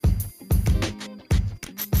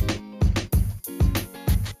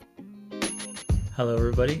Hello,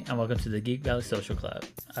 everybody, and welcome to the Geek Valley Social Club.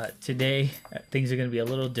 Today, things are going to be a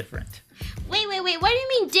litez different. Wait. What do you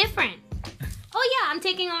mean different? Oh, yeah, I'm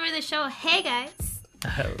taking over the show. Hey, guys.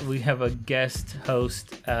 We have a guest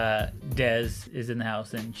host, Dez, is in the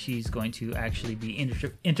house, and she's going to actually be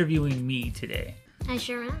interviewing me today. I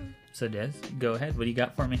sure am. So, Dez, go ahead. What do you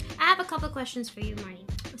got for me? I have a couple of questions for you, Marty.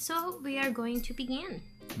 So, we are going to begin.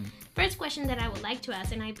 First question that I would like to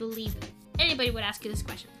ask, and I believe anybody would ask you this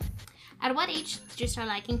question. At what age did you start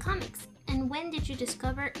liking comics? And when did you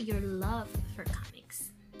discover your love for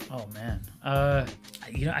comics? Oh, man. I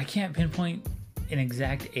can't pinpoint an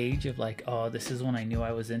exact age of like, oh, this is when I knew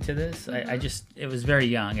I was into this. Mm-hmm. It was very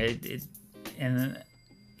young. And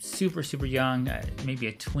super, super young, maybe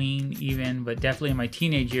a tween even, but definitely in my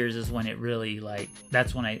teenage years is when it really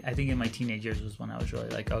that's when I think in my teenage years was when I was really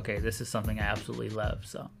like, okay, this is something I absolutely love.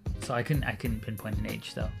 So I couldn't pinpoint an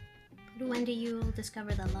age though. When do you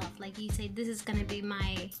discover the love? Like you say, this is gonna be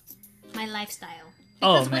my lifestyle.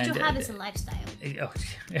 Because what you have is a lifestyle. Oh,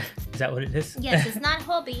 is that what it is? Yes, it's not a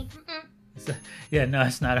hobby. No,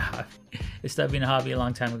 it's not a hobby. It stopped being a hobby a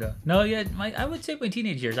long time ago. No, yeah, I would say my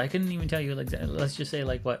teenage years. I couldn't even tell you let's just say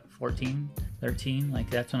 14, 13. Like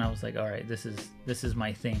that's when I was like, all right, this is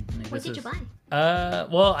my thing. Like, what did you buy?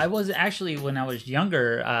 Well, I was actually when I was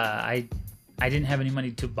younger. I didn't have any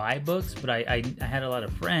money to buy books, but I had a lot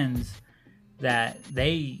of friends that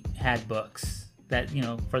they had books that,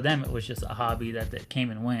 for them it was just a hobby that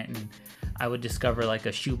came and went, and I would discover like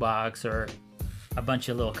a shoebox or a bunch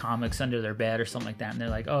of little comics under their bed or something like that, and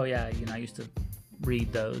they're like, oh yeah, I used to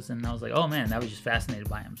read those, and I was like, oh man, I was just fascinated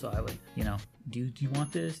by them. So I would, do you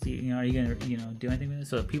want this? Are you gonna do anything with it?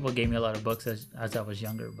 So people gave me a lot of books as I was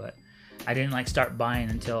younger, but I didn't start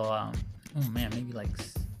buying until maybe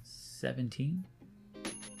 17.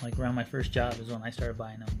 Like around my first job is when I started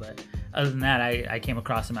buying them. But other than that, I came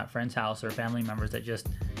across them at friends' house or family members that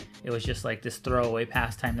it was just like this throwaway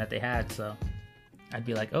pastime that they had. So I'd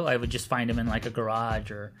be like, I would just find them in like a garage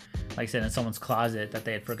or like I said, in someone's closet that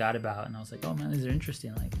they had forgot about. And I was like, oh man, these are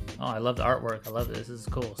interesting. Like, oh, I love the artwork. I love this. This is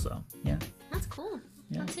cool. So yeah. That's cool.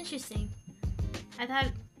 Yeah. That's interesting. I thought,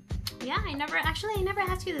 I never asked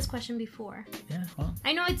you this question before. Yeah, well.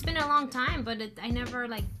 I know it's been a long time, but I never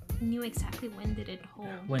knew exactly when did it hold.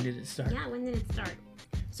 When did it start? Yeah, when did it start?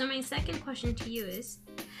 So my second question to you is,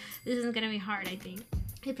 this isn't going to be hard, I think.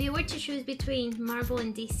 If you were to choose between Marvel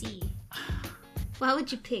and DC, what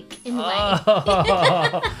would you pick and why?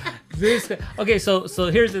 Okay, so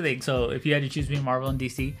here's the thing. So if you had to choose between Marvel and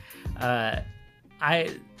DC,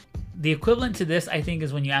 the equivalent to this, I think,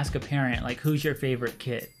 is when you ask a parent, like, who's your favorite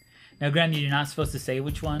kid? Now, granted, you're not supposed to say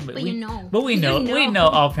which one, but we know. But we know. We know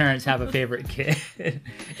all parents have a favorite kid.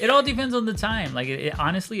 It all depends on the time. Like,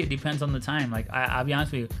 honestly, it depends on the time. Like, I'll be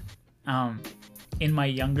honest with you. In my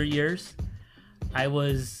younger years, I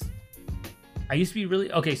used to be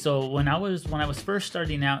really okay. So when I was first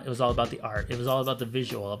starting out, it was all about the art. It was all about the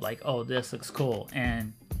visual of like, oh, this looks cool.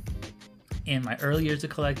 And in my early years of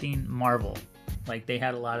collecting, Marvel, like they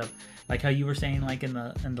had a lot of like how you were saying, like in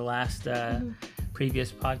the last.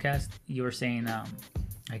 Previous podcast, you were saying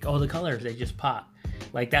the colors, they just pop.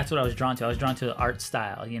 Like that's what I was drawn to. I was drawn to the art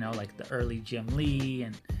style, like the early Jim Lee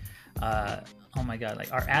and oh my god,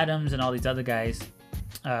 like Art Adams and all these other guys,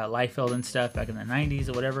 Liefeld and stuff back in the 90s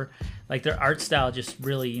or whatever. Like their art style just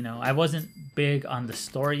really, I wasn't big on the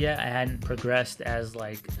story yet. I hadn't progressed as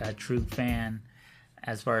like a true fan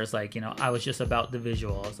as far as like, I was just about the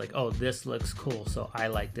visual. I was like, oh, this looks cool, so I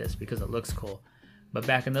like this because it looks cool. But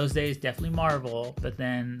back in those days, definitely Marvel. But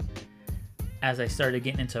then as I started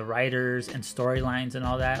getting into writers and storylines and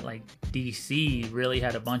all that, like DC really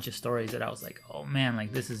had a bunch of stories that I was like, oh man,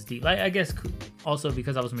 like this is deep. Like, I guess also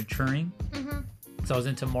because I was maturing. Mm-hmm. So I was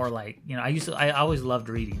into more like, I always loved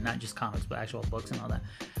reading, not just comics, but actual books and all that.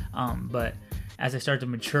 But as I started to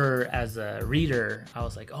mature as a reader, I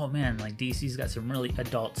was like, oh man, like DC's got some really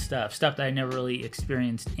adult stuff that I never really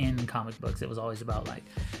experienced in comic books. It was always about like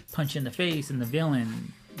punch in the face and the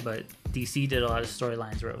villain, but DC did a lot of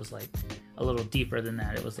storylines where it was like a little deeper than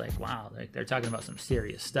that. It was like, wow, like they're talking about some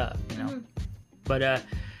serious stuff, Mm-hmm. But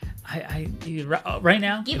right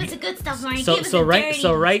now, give us a good stuff, Marty.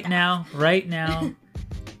 Right now.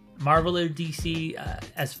 Marvel or DC,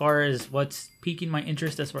 as far as what's piquing my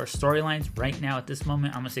interest as far as storylines right now at this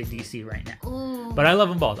moment, I'm gonna say DC right now. Ooh. But I love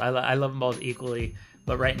them both. I love them both equally.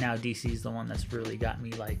 But right now, DC is the one that's really got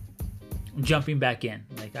me like jumping back in.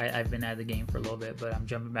 Like I've been out of the game for a little bit, but I'm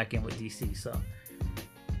jumping back in with DC. So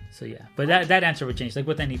yeah. But that answer would change. Like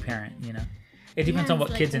with any parent, it depends on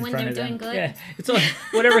what kids in front of them. Good. Yeah, it's like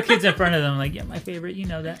whatever kids in front of them. Like my favorite,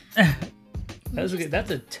 that. That was a good.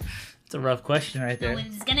 That's a It's a rough question right there. No,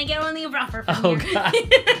 it's gonna get only rougher from here. God.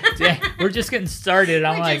 Dang, we're just getting started.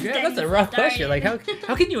 I'm like, yeah, that's a rough question. Like, how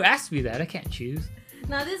can you ask me that? I can't choose.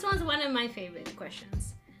 Now, this one's one of my favorite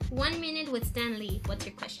questions. 1 minute with Stan Lee. What's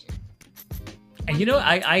your question? And you know,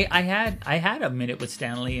 I had a minute with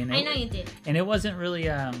Stan Lee, and I know you did. And it wasn't really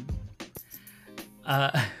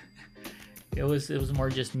it was more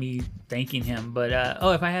just me thanking him. But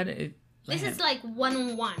if I had it. This is like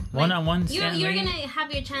one-on-one. One-on-one. You're gonna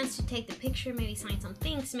have your chance to take the picture, maybe sign some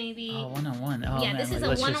things, maybe. Oh, one-on-one. Oh, yeah, man, this is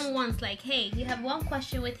a one-on-one. It's like, hey, you have one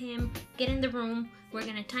question with him. Get in the room. We're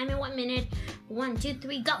gonna time it 1 minute. 1, 2,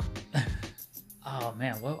 3, go. Oh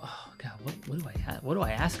man, what do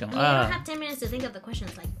I ask him? I mean, you don't have 10 minutes to think of the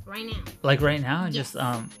questions, like right now. Like right now, yes. Just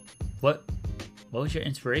what was your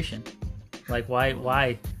inspiration? Like why?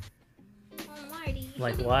 Oh, Marty.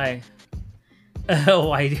 Like why?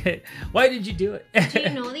 Why did you do it? Do you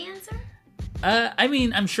know the answer? I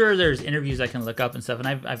mean, I'm sure there's interviews I can look up and stuff, and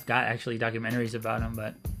I've got actually documentaries about him,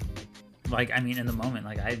 but like, I mean, in the moment,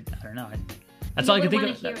 like I don't know. That's all I can think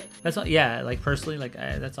of. That's all. Yeah, like personally, like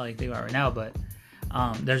that's all I can think about right now. But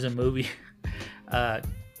there's a movie,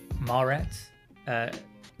 Mallrats,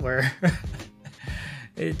 where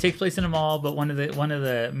it takes place in a mall, but one of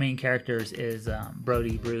the main characters is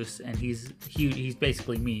Brody Bruce, and he's huge. He's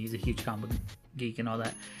basically me. He's a huge comic geek and all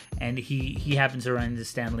that, and he happens to run into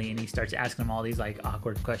Stan Lee, and he starts asking him all these like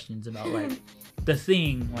awkward questions about like the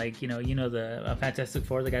Thing, like you know the Fantastic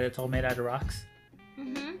Four, the guy that's all made out of rocks.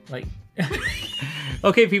 Mm-hmm. Like,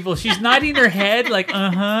 okay, people, she's nodding her head like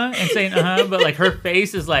and saying but like her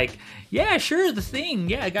face is like, yeah, sure, the Thing,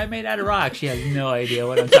 yeah, a guy made out of rocks. She has no idea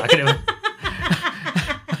what I'm talking about.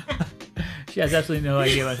 She has absolutely no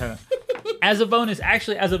idea what I'm talking about. As a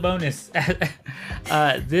bonus,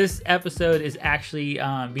 this episode is actually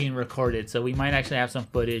being recorded, so we might actually have some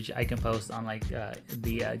footage I can post on like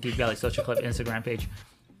the Geek Valley Social Club Instagram page.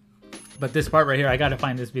 But this part right here, I gotta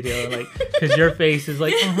find this video, like, because your face is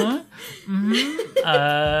like,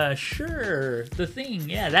 sure, the Thing,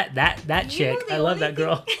 yeah, that chick, I love that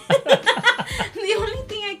girl. The only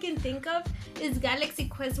thing I can think of is Galaxy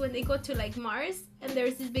Quest when they go to like Mars and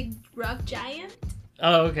there's this big rock giant.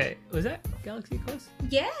 Oh, okay. Was that Galaxy Quest?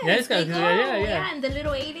 Yeah. Yeah, it's Galaxy. Yeah. Yeah, and the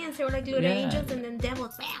little aliens, they were like little angels, and then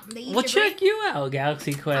devils, bam, they eat well, check you out,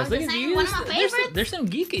 Galaxy Quest. Look at you. One of my favorites. There's some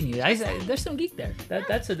geek in you. There's some geek there.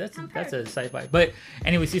 That's a sci-fi. But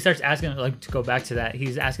anyways, he starts asking, like, to go back to that,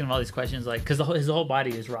 he's asking him all these questions, like, because his whole body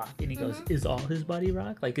is rock, and he goes, is all his body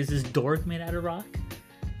rock? Like, is his dork made out of rock?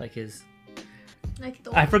 Like his. Like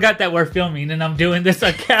I forgot that we're filming, and I'm doing this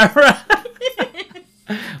on camera.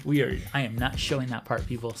 Weird. I am not showing that part,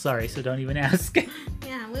 people. Sorry, so don't even ask.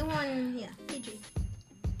 Yeah, we won. Yeah, PG.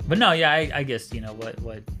 But no, yeah, I guess you know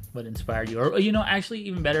what inspired you, or you know, actually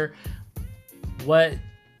even better, what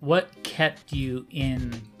kept you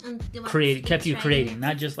in creating,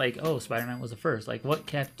 not just like, oh, Spider-Man was the first. Like, what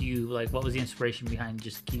kept you, like, what was the inspiration behind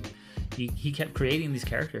just he kept creating these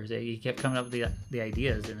characters. He kept coming up with the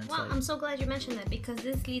ideas, and it's well, like, I'm so glad you mentioned that, because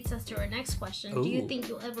this leads us to our next question. Ooh. Do you think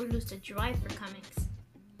you'll ever lose the drive for comics?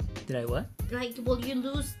 Did I what? Like, will you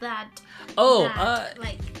lose that? Oh,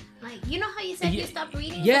 like you know how you said you stopped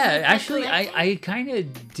reading? Yeah, actually, I kind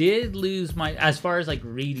of did lose my, as far as like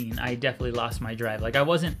reading, I definitely lost my drive. Like, I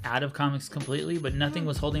wasn't out of comics completely, but nothing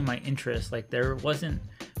was holding my interest. Like, there wasn't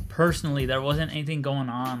anything going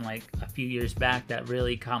on like a few years back that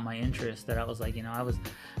really caught my interest, that I was like, you know,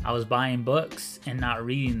 I was buying books and not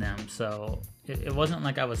reading them. So it wasn't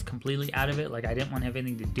like I was completely out of it. Like, I didn't want to have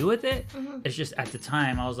anything to do with it. It's just at the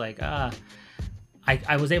time I was like, I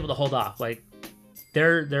was able to hold off. Like,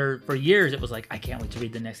 there for years it was like, I can't wait to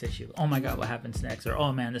read the next issue. Oh my God, what happens next? Or,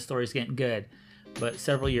 oh man, this story's getting good. But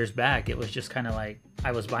several years back, it was just kind of like,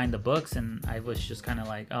 I was buying the books and I was just kind of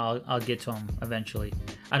like, oh, I'll get to them eventually.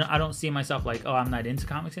 I don't see myself like, oh, I'm not into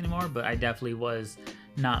comics anymore, but I definitely was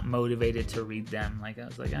not motivated to read them. Like, I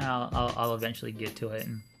was like, I'll eventually get to it.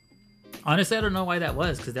 And honestly, I don't know why that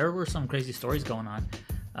was, because there were some crazy stories going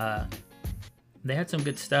on. They had some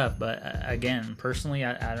good stuff, but again, personally,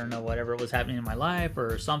 I don't know, whatever was happening in my life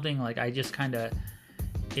or something, like, I just kind of,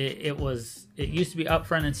 it used to be up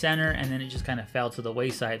front and center, and then it just kind of fell to the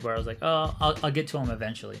wayside, where I was like, oh, I'll get to them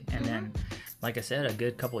eventually. And then, like I said, a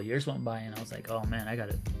good couple of years went by, and I was like, oh man, I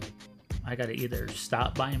gotta either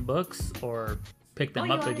stop buying books or pick them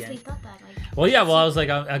up again. Thought that, like, well, yeah, well, I was like,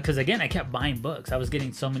 because again, I kept buying books. I was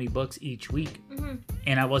getting so many books each week,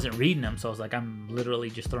 and I wasn't reading them, so I was like, I'm literally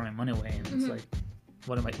just throwing money away, and it's like,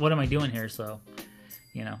 what am I doing here? So,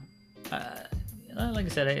 you know, like I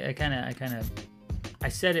said, I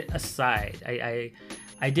set it aside.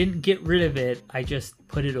 I didn't get rid of it. I just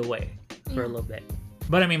put it away for a little bit.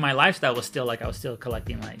 But I mean, my lifestyle was still like I was still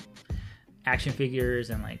collecting like action figures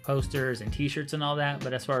and like posters and T-shirts and all that.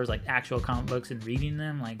 But as far as like actual comic books and reading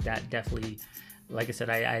them, like that definitely, like I said,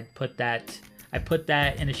 I put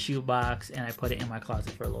that in a shoebox and I put it in my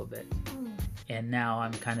closet for a little bit. And now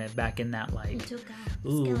I'm kind of back in that like,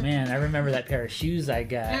 ooh man, I remember that pair of shoes I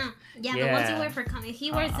got. Yeah, the ones you wear for comic.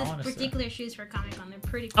 He wears this particular shoes for Comic-Con. They're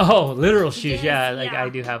pretty cool. Oh, literal shoes. Yes, like I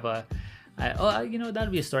do have you know,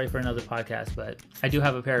 that'd be a story for another podcast, but I do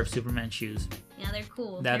have a pair of Superman shoes. Yeah, they're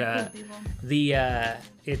cool. They're cool, people.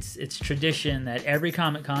 It's tradition that every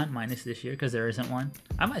Comic-Con, minus this year because there isn't one.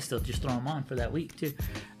 I might still just throw them on for that week too.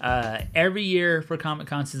 Every year for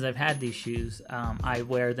Comic-Con since I've had these shoes, I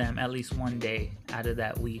wear them at least one day out of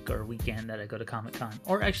that week or weekend that I go to Comic-Con.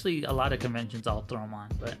 Or actually, a lot of conventions I'll throw them on,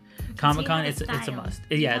 but Comic-Con it's a must.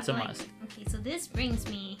 Yeah, it's a must. Okay, so this brings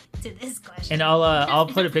me to this question. And I'll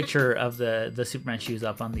put a picture of the Superman shoes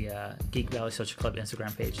up on the Geek Valley Social Club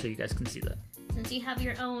Instagram page so you guys can see that. Since you have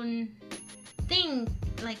your own thing,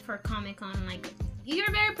 like for Comic-Con, like you're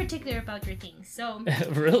very particular about your things. So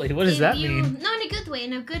really, what does that mean? No, in a good way.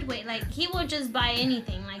 In a good way. Like he won't just buy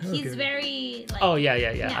anything. Like he's very. Like, oh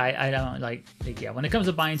yeah. I don't like when it comes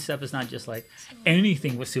to buying stuff, it's not just like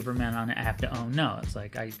anything with Superman on it I have to own. No, it's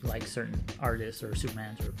like I like certain artists or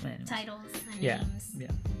Supermans or titles and names.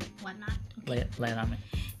 Yeah. Whatnot. Okay. Lay it on me.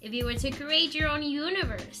 If you were to create your own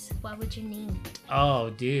universe, what would you name it? Oh,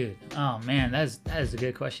 dude. Oh, man. That is a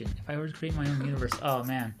good question. If I were to create my own universe, oh,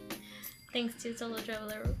 man. Thanks to Solo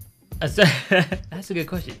Traveler. That's a good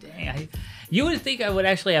question. Dang, you would think I would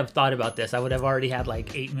actually have thought about this. I would have already had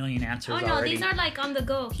like 8 million answers already. Oh, no. These are like on the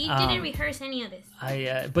go. He didn't rehearse any of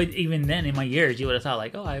this. But even then, in my years, you would have thought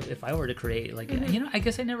like, oh, if I were to create, like, you know, I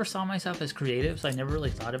guess I never saw myself as creative, so I never really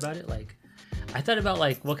thought about it. Like, I thought about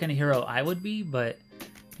like what kind of hero I would be, but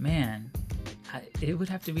man, it would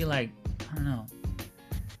have to be like, I don't know,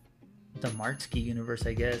 the Martsky universe,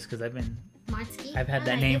 I guess, because I've had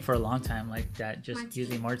that name for a long time, like that, just Martsky.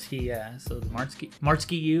 Using Martsky, yeah. So the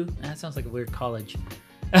Martsky U, that sounds like a weird college.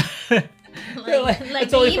 like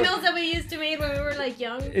the emails that we used to make when we were like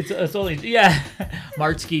young. It's only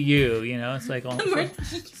Martsky U, you know. It's like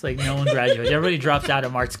it's like no one graduates. Everybody drops out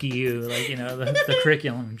of Martsky U. Like, you know, the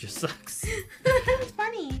curriculum just sucks. That's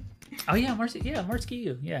funny. Oh yeah, Martsky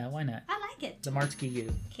U. Yeah, why not? I like it. The Martsky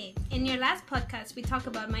U. Okay, in your last podcast, we talked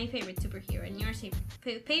about my favorite superhero and your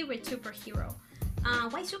favorite superhero.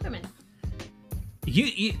 Why Superman?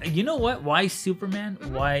 You know what? Why Superman?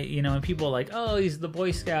 Mm-hmm. Why, you know, and people are like, oh, he's the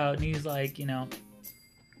Boy Scout, and he's like, you know,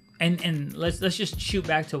 and let's just shoot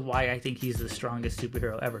back to why I think he's the strongest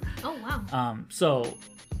superhero ever. Oh wow. So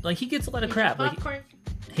like he gets a lot of crap. Like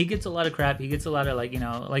he gets a lot of crap. He gets a lot of like, you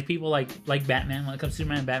know, like people like Batman. When it comes to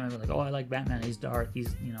Superman and Batman, they're like, oh, I like Batman. He's dark.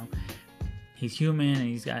 He's, you know, he's human and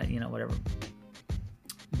he's got, you know, whatever.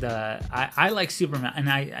 I like Superman, and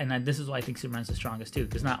I this is why I think Superman's the strongest too,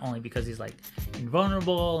 because not only because he's like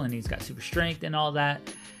invulnerable and he's got super strength and all that.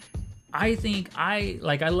 I think I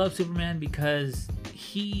love Superman because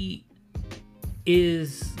he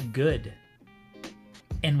is good,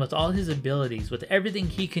 and with all his abilities, with everything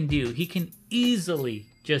he can do, he can easily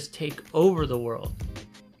just take over the world.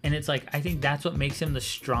 And it's like, I think that's what makes him the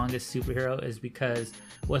strongest superhero, is because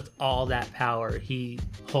with all that power, he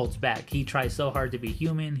holds back. He tries so hard to be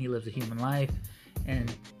human. He lives a human life.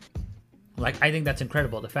 And like, I think that's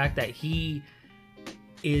incredible. The fact that he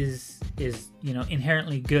is, you know,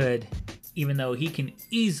 inherently good, even though he can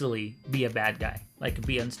easily be a bad guy, like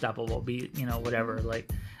be unstoppable, be, you know, whatever.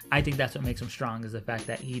 Like, I think that's what makes him strong, is the fact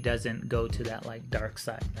that he doesn't go to that like dark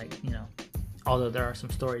side. Like, you know, although there are some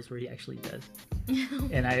stories where he actually does.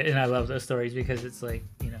 and I love those stories because it's like,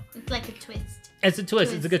 you know, it's like a twist. It's a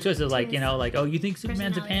twist. It's a good twist. It's like, you know, like, oh, you think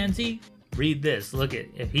Superman's a pansy? Read this. Look at,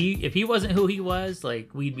 if he wasn't who he was, like,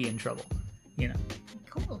 we'd be in trouble, you know.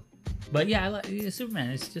 Cool. But yeah, I like Superman.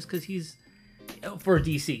 It's just because he's for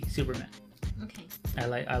DC Superman. Okay.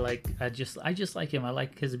 I just like him. I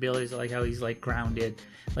like his abilities. I like how he's like grounded.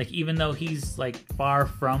 Like, even though he's like far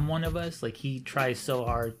from one of us, like he tries so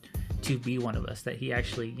hard to be one of us that he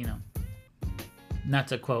actually, you know. Not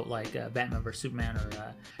to quote like Batman vs Superman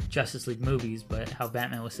or Justice League movies, but how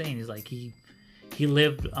Batman was saying is like he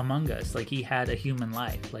lived among us, like he had a human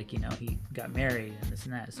life, like, you know, he got married and this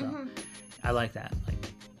and that. So I like that, like,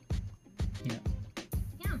 you know.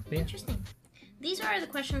 Yeah, interesting. These are the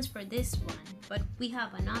questions for this one, but we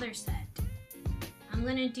have another set. I'm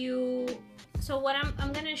gonna do. So what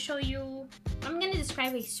I'm gonna show you. I'm gonna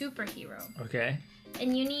describe a superhero. Okay.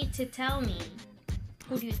 And you need to tell me.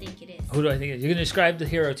 Who do you think it is? Who do I think it is? You're going to describe the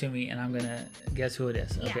hero to me, and I'm going to guess who it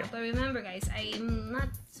is. Okay. Yeah, but remember, guys, I'm not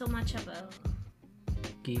so much of a...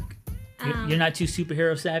 geek. You're not too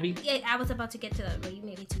superhero savvy? Yeah, I was about to get to that, but you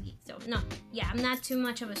maybe too geek. So, no. Yeah, I'm not too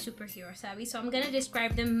much of a superhero savvy. So, I'm going to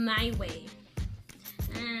describe them my way.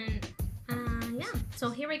 And, yeah. So,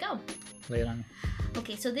 here we go. Lay it on me.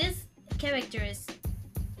 Okay, so this character is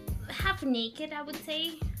half naked, I would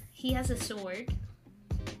say. He has a sword.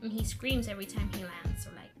 And he screams every time he lands.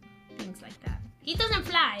 Or, like, things like that. He doesn't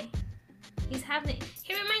fly. He's half naked.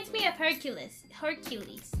 He reminds me of Hercules.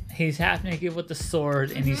 He's half naked with the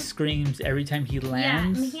sword, and he screams every time he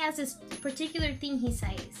lands. Yeah, and he has this particular thing he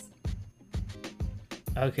says.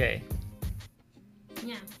 Okay.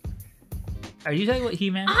 Yeah. Are you talking about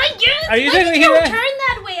He-Man? Oh, yes! Are you talking about He-Man? Turn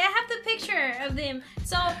that way. I have the picture of him.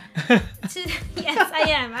 So, yes, I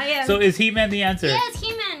am. So is He-Man the answer? Yes,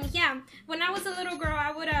 He-Man. Yeah. When I was a little girl,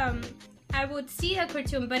 I would see a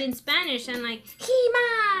cartoon, but in Spanish, and like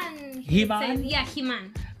He-Man. He-Man? Yeah,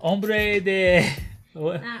 He-Man. Hombre de. I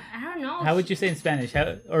don't know. How would you say in Spanish?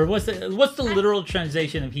 What's the literal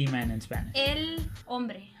translation of He-Man in Spanish? El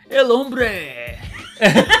hombre. El hombre.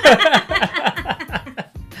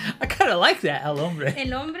 I kind of like that. El hombre.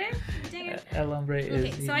 El hombre. El hombre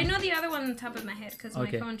is. Okay, so I know the other one on the top of my head because my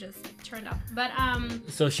phone just turned off. But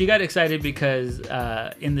So she got excited because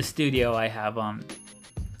in the studio I have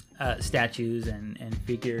statues and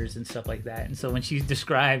figures and stuff like that. And so when she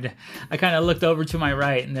described, I kind of looked over to my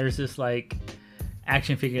right, and there's this like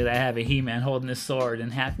action figure that I have, a He-Man holding his sword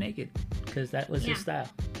and half naked, because that was his style.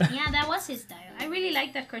 Yeah, that was his style. I really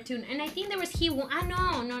liked that cartoon, and I think there was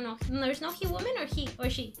no. There's no He-Woman or he or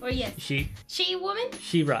she or yes. She-Woman.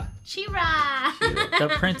 She-Ra. She-Ra. The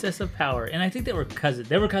Princess of Power, and I think they were cousins.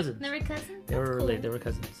 They were cousins. They were cousins. They were related. They were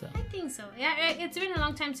cousins. So. I think so. Yeah, it's been a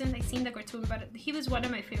long time since I've seen the cartoon, but he was one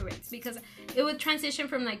of my favorites because it would transition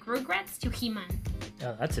from like Rugrats to He-Man.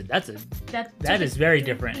 Oh, that is very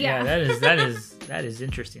different. Yeah, that is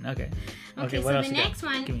interesting. Okay. Okay, what so else the next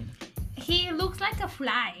one, he looks like a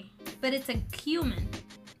fly, but it's a human.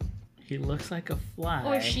 He looks like a fly.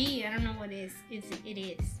 Or she, I don't know what it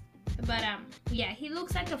is. But yeah, he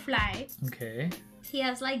looks like a fly. Okay. He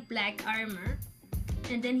has like black armor,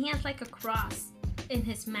 and then he has like a cross in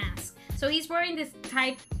his mask. So he's wearing this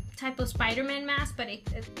type of Spider-Man mask, but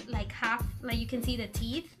it's like half, like you can see the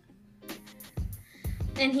teeth.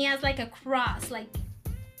 And he has like a cross, like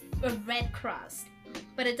a red cross,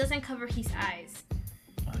 but it doesn't cover his eyes.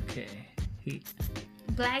 Okay.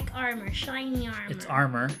 Black armor, shiny armor. It's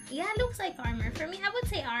armor. Yeah, it looks like armor. For me, I would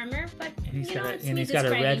say armor, but and he's got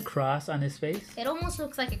a red cross on his face. It almost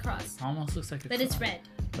looks like a cross. Almost looks like a cross. But it's red.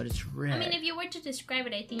 But it's red. I mean, if you were to describe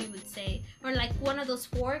it, I think you would say, or like one of those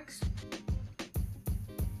forks,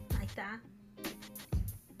 like that.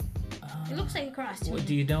 It looks like a cross to me.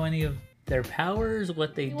 Do you know any of their powers?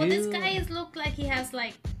 What they do? Well, this guy look like he has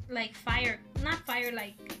like fire, not fire,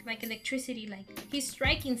 like electricity. Like he's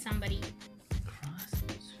striking somebody. Cross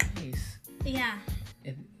his face. Yeah.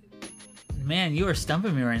 Man, you are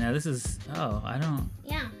stumping me right now. This is. Oh, I don't.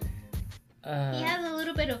 Yeah. He has a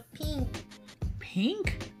little bit of pink.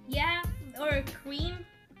 Pink? Yeah, or cream.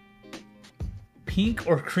 Pink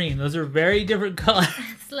or cream? Those are very different colors.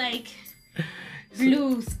 It's like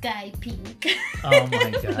blue sky pink. Oh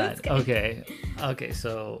my god. Okay,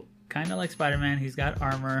 so kind of like Spider-Man, he's got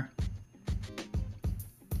armor.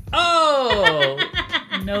 Oh!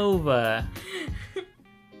 Nova.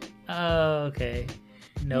 Oh, okay.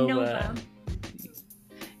 Nova.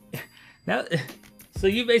 Now, so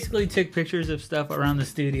you basically took pictures of stuff around the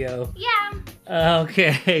studio. Yeah.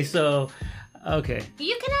 Okay, so okay.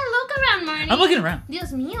 You cannot look around, Marnie. I'm looking around.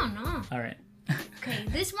 Dios mío, no. All right. Okay,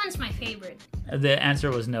 this one's my favorite. The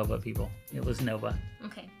answer was Nova, people. It was Nova.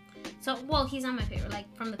 Okay. So, well, he's not my favorite, like,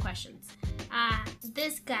 from the questions.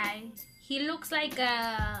 This guy, he looks like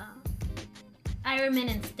Iron Man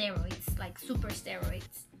in steroids, like super steroids.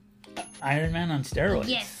 Iron Man on steroids?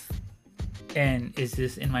 Yes. And is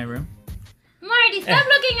this in my room? Marty, stop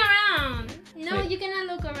looking around! No, wait. You cannot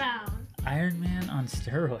look around. Iron Man on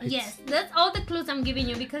steroids? Yes, that's all the clues I'm giving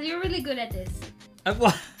you because you're really good at this. I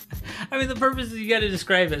mean, the purpose is you got to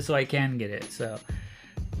describe it so I can get it. So,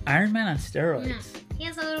 Iron Man on steroids. No. He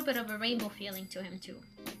has a little bit of a rainbow feeling to him too.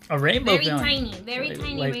 A rainbow feeling? Very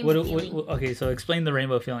tiny rainbow feeling. Okay, so explain the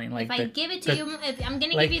rainbow feeling. Like if I give it to you, I'm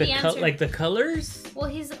gonna give you the answer. Like the colors? Well,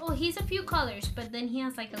 he's a few colors, but then he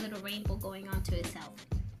has like a little rainbow going on to himself.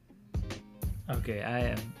 Okay,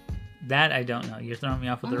 I don't know. You're throwing me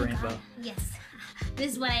off with the rainbow. God. Yes.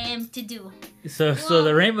 This is what I am to do. So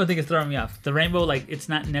the rainbow thing is throwing me off. The rainbow, like, it's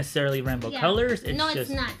not necessarily rainbow colors. It's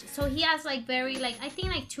not. So he has like I think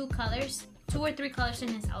like 2 or 3 colors in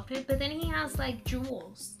his outfit, but then he has like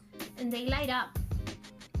jewels, and they light up.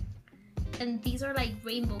 And these are like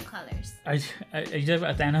rainbow colors. Are you talking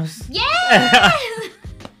about Thanos? Yes!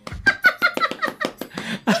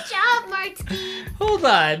 Good job, Marty. Hold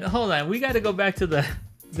on. We got to go back to the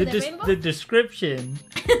description.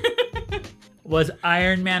 Was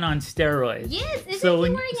Iron Man on steroids? Yes. Isn't he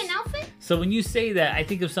wearing an outfit? So when you say that, I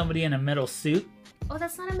think of somebody in a metal suit. Oh,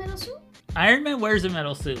 that's not a metal suit? Iron Man wears a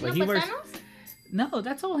metal suit. No, he wears. Thanos? No,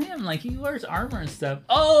 that's all him. Like, he wears armor and stuff.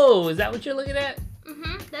 Oh, is that what you're looking at?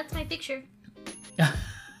 Mm-hmm. That's my picture.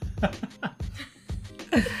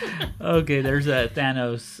 Okay, there's a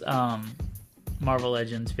Thanos Marvel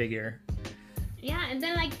Legends figure. Yeah, and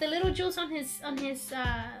then like the little jewels on his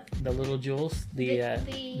the little jewels, the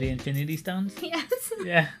Infinity Stones. Yes.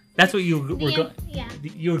 Yeah, that's what you were going. Yeah.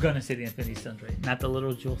 You were going to say the Infinity Stones, right? Not the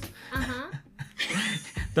little jewels.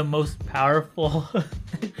 The most powerful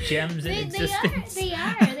gems in existence. They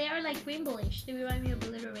are like rainbowish. They remind me of a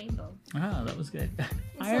little rainbow. Oh, that was good.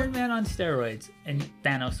 Iron Man on steroids, and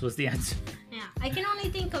Thanos was the answer. Yeah, I can only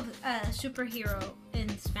think of a superhero in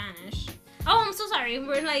Spanish. Oh, I'm so sorry.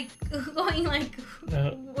 We're like going like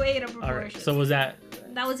way out of proportion. All right. So was that?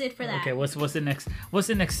 That was it for that. Okay. What's the next? What's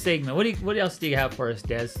the next segment? What else do you have for us,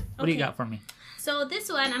 Des? What do you got for me? So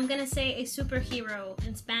this one, I'm gonna say a superhero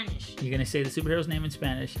in Spanish. You're gonna say the superhero's name in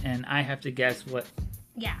Spanish, and I have to guess what.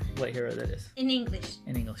 Yeah. What hero that is? In English.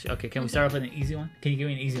 In English. Okay. Can we start off with an easy one? Can you give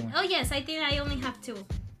me an easy one? Oh yes, I think I only have 2.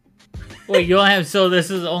 Wait, you only have? So this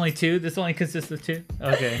is only 2? This only consists of 2?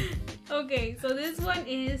 Okay. Okay. So this one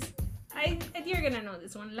is. You're gonna know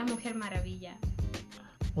this one. La Mujer Maravilla.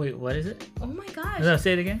 Wait, what is it? Oh my gosh. No,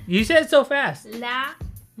 say it again. You said it so fast. La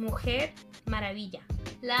Mujer Maravilla.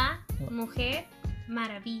 La Mujer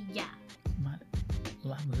Maravilla.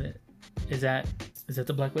 La Mujer. Is that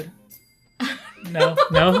the Black Widow? No.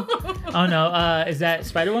 Oh no. Is that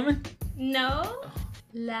Spider-Woman? No.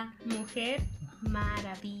 La Mujer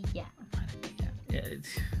Maravilla. Yeah.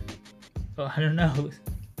 I don't know.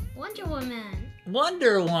 Wonder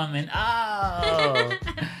Woman. Oh.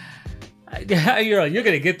 You're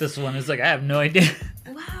gonna get this one. It's like I have no idea.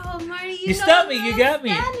 Wow, Marty, you stumped me. You got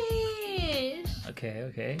me. Spanish.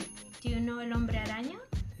 Okay. Do you know El Hombre Araña?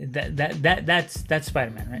 That's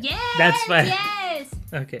Spider-Man, right? Yes. That's Spider-Man. Yes.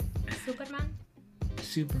 Okay. Superman.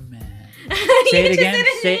 Say it again.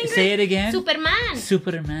 Say it again. Superman.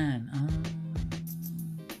 Superman.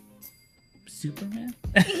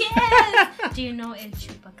 Yes. Do you know El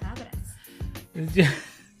Chupacabras?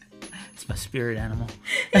 It's my spirit animal.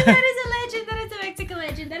 That is a legend. That is a Mexican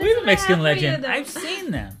legend. We're a Mexican legend. I've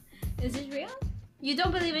seen them. Is it real? You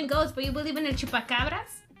don't believe in ghosts, but you believe in El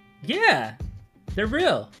Chupacabras? Yeah. They're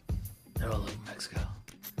real. They're all over Mexico.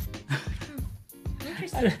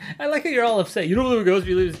 Interesting. I like how you're all upset. You don't believe in ghosts,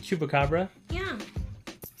 you believe in Chupacabra? Yeah.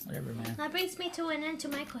 Whatever, man. That brings me to an end to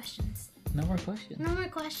my questions. No more questions. No more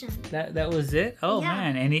questions. That was it? Oh,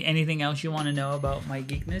 yeah. Man. Anything else you want to know about my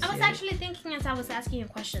geekness? I was actually thinking as I was asking you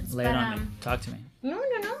questions. Lay it on me. Talk to me. No.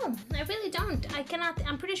 I really don't. I cannot.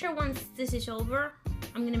 I'm pretty sure once this is over,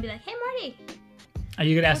 I'm going to be like, hey, Marty. Are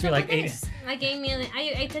you going to ask me like 8? Like 8 million.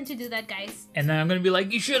 I tend to do that, guys. And then I'm going to be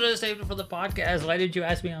like, you should have saved it for the podcast. Why did you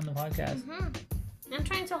ask me on the podcast? I'm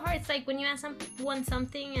trying so hard. It's like when you ask someone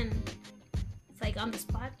something and it's like on the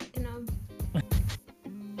spot,